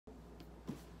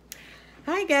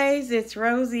Hi guys, it's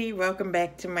Rosie. Welcome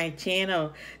back to my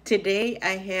channel. Today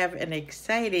I have an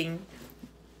exciting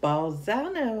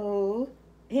Bolzano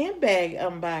handbag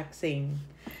unboxing.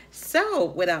 So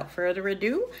without further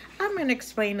ado, I'm going to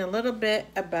explain a little bit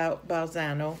about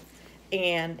Bolzano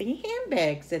and the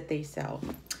handbags that they sell.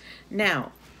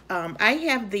 Now, I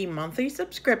have the monthly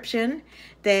subscription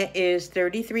that is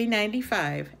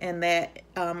 $33.95, and that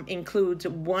includes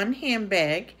one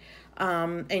handbag.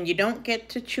 And you don't get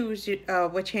to choose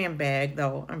which handbag,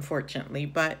 though, unfortunately.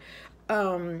 But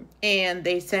and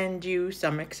they send you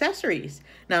some accessories.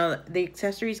 Now, the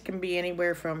accessories can be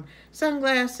anywhere from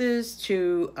sunglasses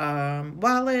to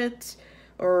wallets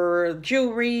or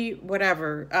jewelry,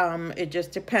 whatever. It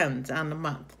just depends on the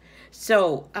month.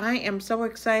 So I am so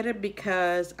excited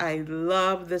because I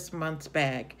love this month's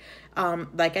bag.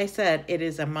 Like I said, it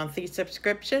is a monthly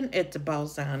subscription. It's a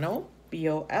Bolzano,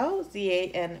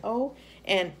 Bolzano,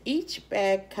 and each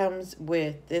bag comes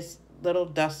with this little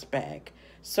dust bag.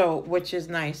 So, which is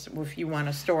nice if you want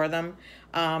to store them.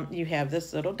 You have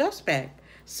this little dust bag.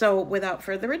 So, without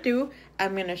further ado,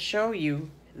 I'm going to show you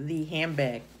the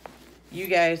handbag. You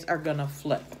guys are going to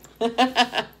flip.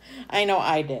 I know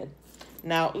I did.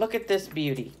 Now, look at this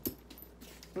beauty.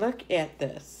 Look at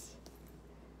this.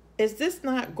 Is this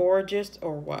not gorgeous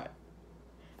or what?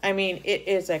 I mean, it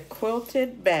is a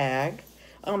quilted bag.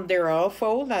 They're all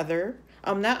faux leather.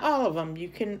 Not all of them. You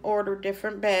can order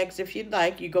different bags if you'd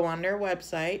like. You go on their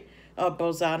website,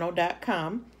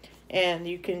 bolzano.com, and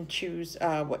you can choose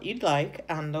what you'd like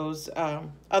on those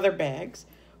other bags.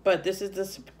 But this is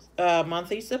the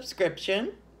monthly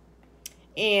subscription.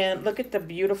 And look at the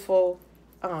beautiful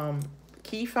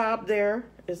key fob there.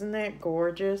 Isn't that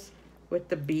gorgeous? With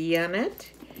the bee on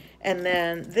it. And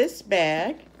then this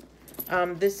bag,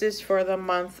 this is for the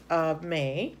month of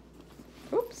May.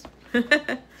 Oops.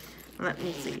 Let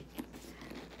me see.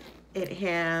 It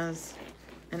has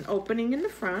an opening in the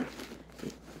front.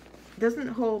 It doesn't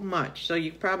hold much, so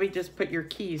you probably just put your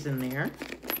keys in there.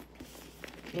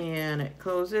 And it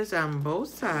closes on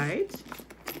both sides,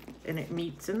 and it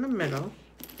meets in the middle.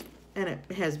 And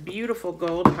it has beautiful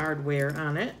gold hardware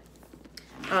on it.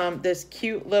 This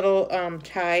cute little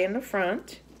tie in the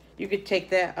front. You could take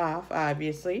that off,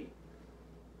 obviously.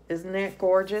 Isn't that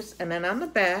gorgeous? And then on the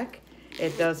back,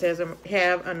 it does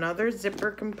have another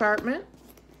zipper compartment.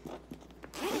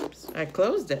 Oops, I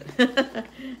closed it.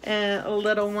 And a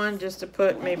little one just to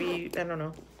put maybe, I don't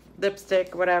know,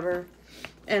 lipstick, whatever.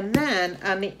 And then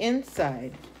on the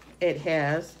inside, it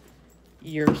has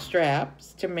your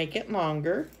straps to make it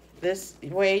longer. This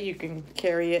way you can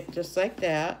carry it just like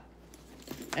that.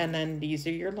 And then these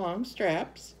are your long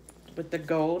straps with the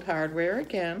gold hardware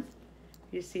again.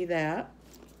 You see that?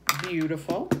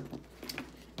 Beautiful.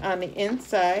 On the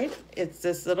inside, it's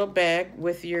this little bag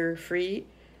with your free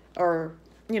or,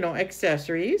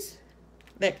 accessories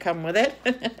that come with it.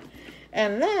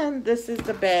 And then this is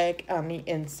the bag on the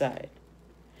inside.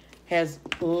 Has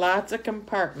lots of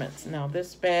compartments. Now,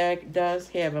 this bag does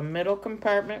have a middle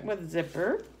compartment with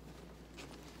zipper.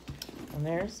 And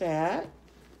there's that.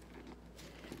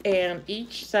 And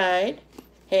each side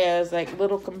has like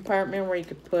little compartment where you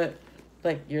could put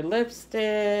like your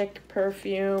lipstick,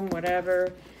 perfume,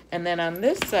 whatever. And then on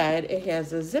this side, it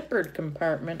has a zippered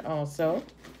compartment also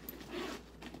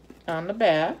on the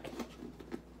back.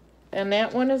 And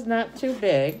that one is not too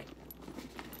big.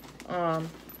 And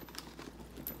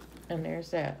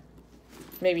there's that.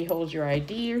 Maybe holds your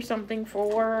ID or something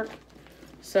for work.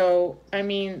 So, I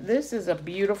mean, this is a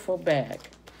beautiful bag.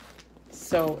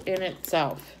 So, in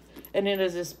itself. And it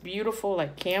is this beautiful,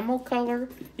 like, camel color.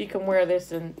 You can wear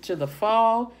this into the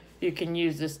fall. You can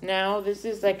use this now. This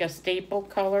is like a staple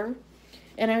color.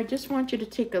 And I just want you to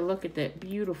take a look at that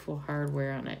beautiful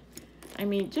hardware on it. I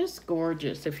mean, just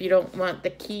gorgeous. If you don't want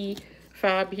the key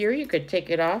fob here, you could take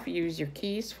it off, use your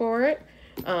keys for it.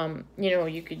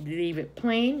 You could leave it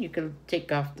plain. You could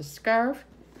take off the scarf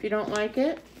if you don't like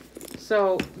it.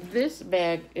 So this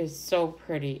bag is so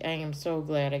pretty. I am so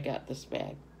glad I got this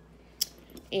bag.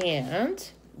 And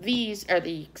these are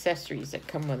the accessories that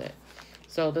come with it.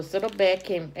 So this little bag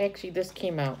this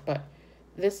came out, but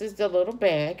this is the little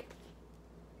bag.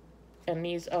 And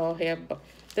these all have,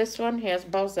 this one has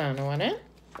Bolzano on it.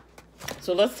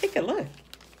 So let's take a look.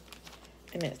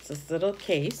 And it's this little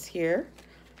case here.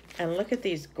 And look at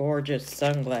these gorgeous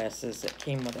sunglasses that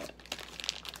came with it.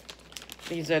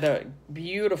 These are the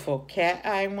beautiful cat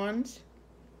eye ones.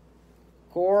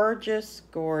 Gorgeous,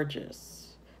 gorgeous.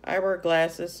 I wear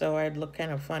glasses, so I'd look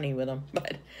kind of funny with them.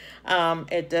 But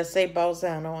it does say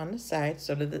Bolzano on the side,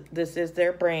 so this is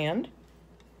their brand.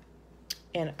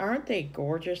 And aren't they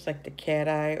gorgeous, like the cat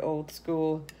eye, old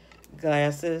school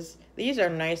glasses. These are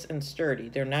nice and sturdy.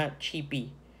 They're not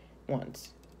cheapy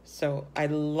ones. So I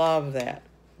love that.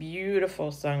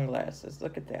 Beautiful sunglasses.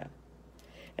 Look at that.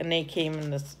 And they came in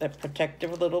this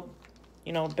protective little,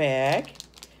 bag.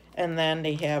 And then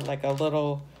they have like a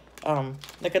little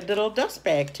dust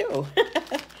bag too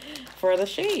for the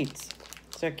shades.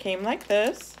 So it came like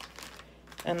this.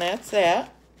 And that's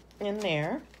that in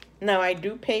there. Now I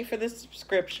do pay for the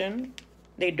subscription.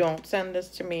 They don't send this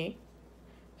to me.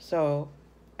 So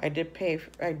I do pay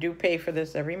for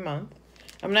this every month.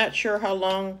 I'm not sure how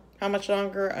much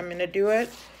longer I'm gonna do it.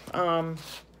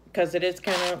 Because it is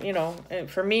kind of,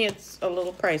 for me it's a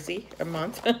little pricey a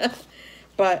month.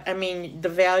 But I mean, the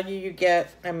value you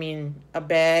get, I mean, a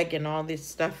bag and all this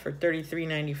stuff for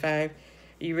 $33.95,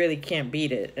 you really can't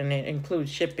beat it. And it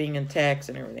includes shipping and tax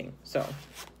and everything. So,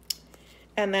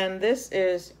 and then this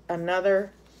is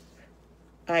another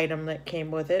item that came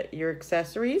with it, your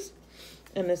accessories.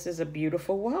 And this is a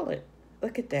beautiful wallet.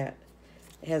 Look at that.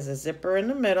 It has a zipper in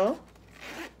the middle,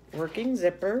 working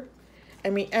zipper.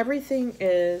 I mean, everything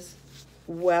is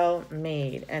well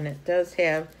made. And it does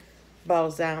have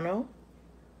Bolzano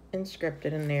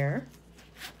inscripted in there.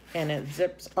 And it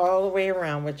zips all the way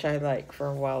around, which I like for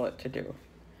a wallet to do.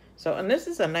 So, and this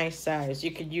is a nice size.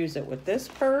 You could use it with this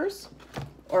purse,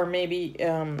 or maybe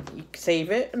you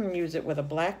save it and use it with a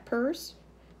black purse,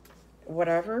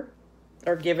 whatever,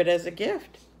 or give it as a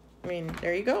gift. I mean,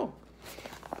 there you go.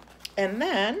 And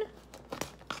then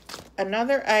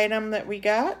another item that we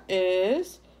got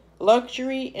is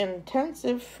Luxury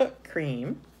Intensive Foot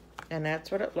Cream. And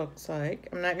that's what it looks like.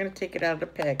 I'm not going to take it out of the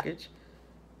package,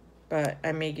 but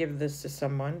I may give this to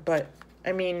someone. But,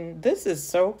 I mean, this is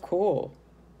so cool.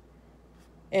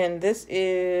 And this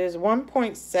is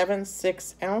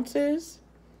 1.76 ounces.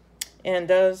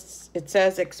 And it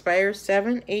says expires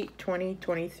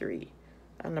 7/8/2023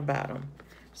 on the bottom.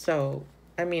 So,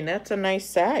 I mean, that's a nice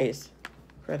size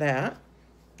for that.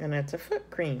 And that's a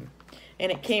foot cream.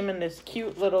 And it came in this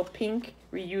cute little pink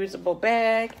reusable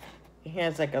bag. It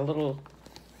has like a little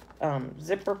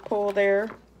zipper pull there.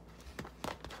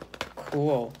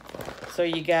 Cool. So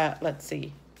you got, let's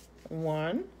see,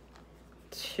 1,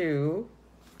 2,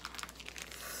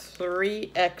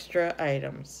 3 extra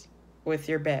items with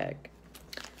your bag.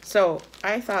 So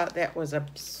I thought that was a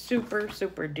super,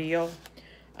 super deal.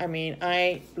 I mean,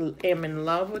 I am in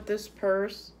love with this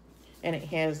purse. And it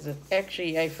has,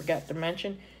 actually, I forgot to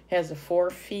mention, has the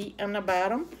 4 feet on the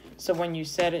bottom. So when you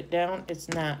set it down, it's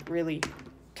not really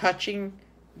touching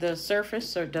the surface,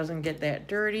 so it doesn't get that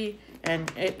dirty.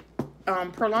 And it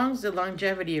prolongs the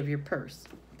longevity of your purse.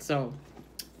 So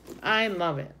I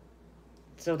love it.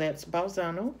 So that's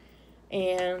Bolzano.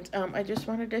 And I just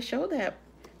wanted to show that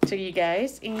to you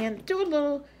guys and do a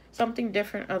little something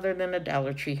different other than a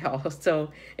Dollar Tree haul.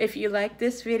 So if you like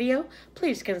this video,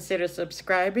 please consider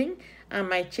subscribing on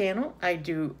my channel. I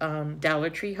do Dollar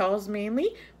Tree hauls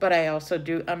mainly, but I also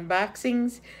do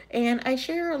unboxings, and I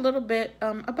share a little bit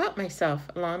about myself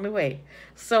along the way.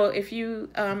 So if you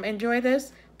enjoy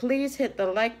this, please hit the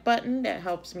like button. That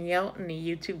helps me out in the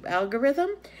YouTube algorithm.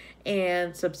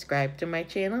 And subscribe to my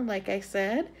channel, like I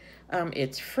said.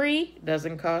 It's free,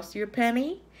 doesn't cost you a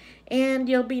penny. And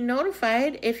you'll be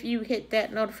notified if you hit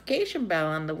that notification bell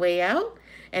on the way out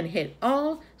and hit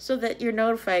all so that you're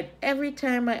notified every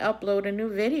time I upload a new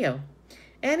video.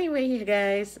 Anyway, you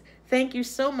guys, thank you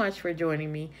so much for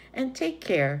joining me, and take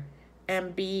care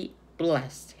and be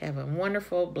blessed. Have a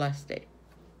wonderful, blessed day.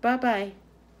 Bye-bye.